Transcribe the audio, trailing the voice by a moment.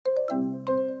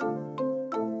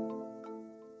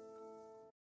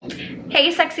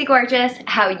Hey sexy gorgeous,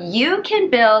 how you can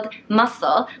build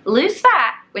muscle, lose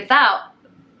fat without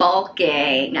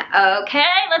bulking. Okay,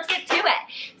 let's get to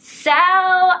it. So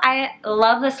I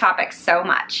love this topic so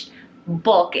much,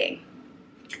 bulking.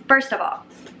 First of all,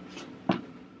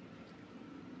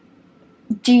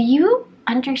 do you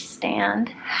understand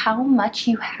how much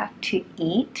you have to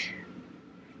eat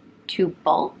to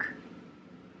bulk?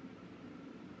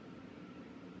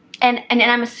 And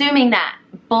I'm assuming that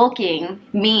bulking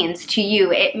means to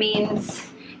you, it means,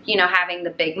 you know, having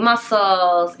the big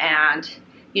muscles and,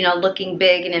 you know, looking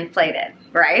big and inflated,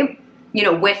 right? You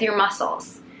know, with your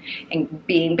muscles and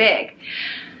being big.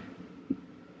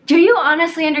 Do you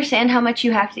honestly understand how much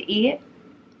you have to eat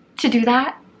to do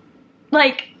that?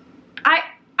 Like,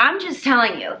 I'm just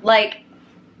telling you, like,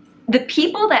 the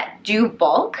people that do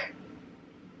bulk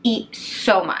eat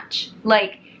so much.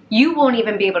 Like, you won't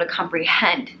even be able to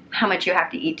comprehend how much you have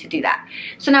to eat to do that.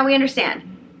 So now we understand.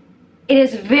 It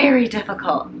is very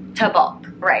difficult to bulk,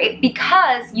 right?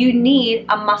 Because you need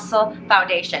a muscle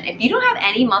foundation. If you don't have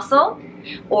any muscle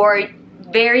or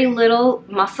very little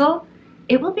muscle,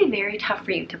 it will be very tough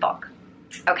for you to bulk,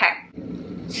 okay?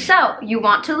 So you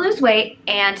want to lose weight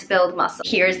and build muscle.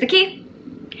 Here's the key.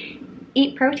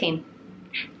 Eat protein.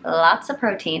 Lots of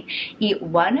protein. Eat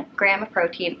 1 gram of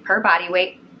protein per body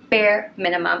weight, bare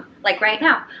minimum. Like right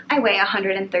now, I weigh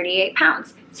 138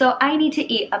 pounds. So I need to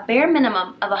eat a bare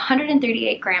minimum of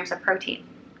 138 grams of protein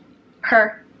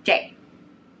per day.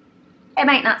 It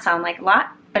might not sound like a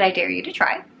lot, but I dare you to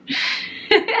try.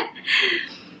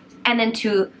 And then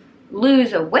to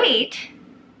lose a weight,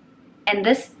 and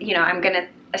this, you know, I'm gonna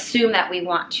assume that we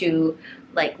want to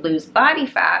like lose body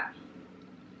fat,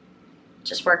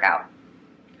 just work out.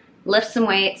 Lift some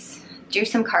weights, do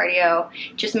some cardio,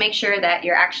 just make sure that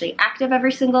you're actually active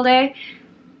every single day.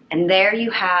 And there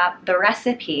you have the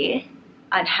recipe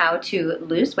on how to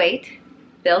lose weight,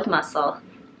 build muscle,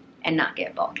 and not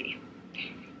get bulky.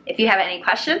 If you have any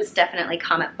questions, definitely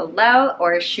comment below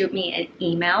or shoot me an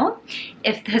email.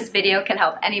 If this video can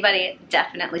help anybody,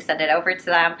 definitely send it over to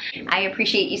them. I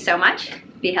appreciate you so much.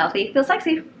 Be healthy, feel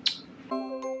sexy.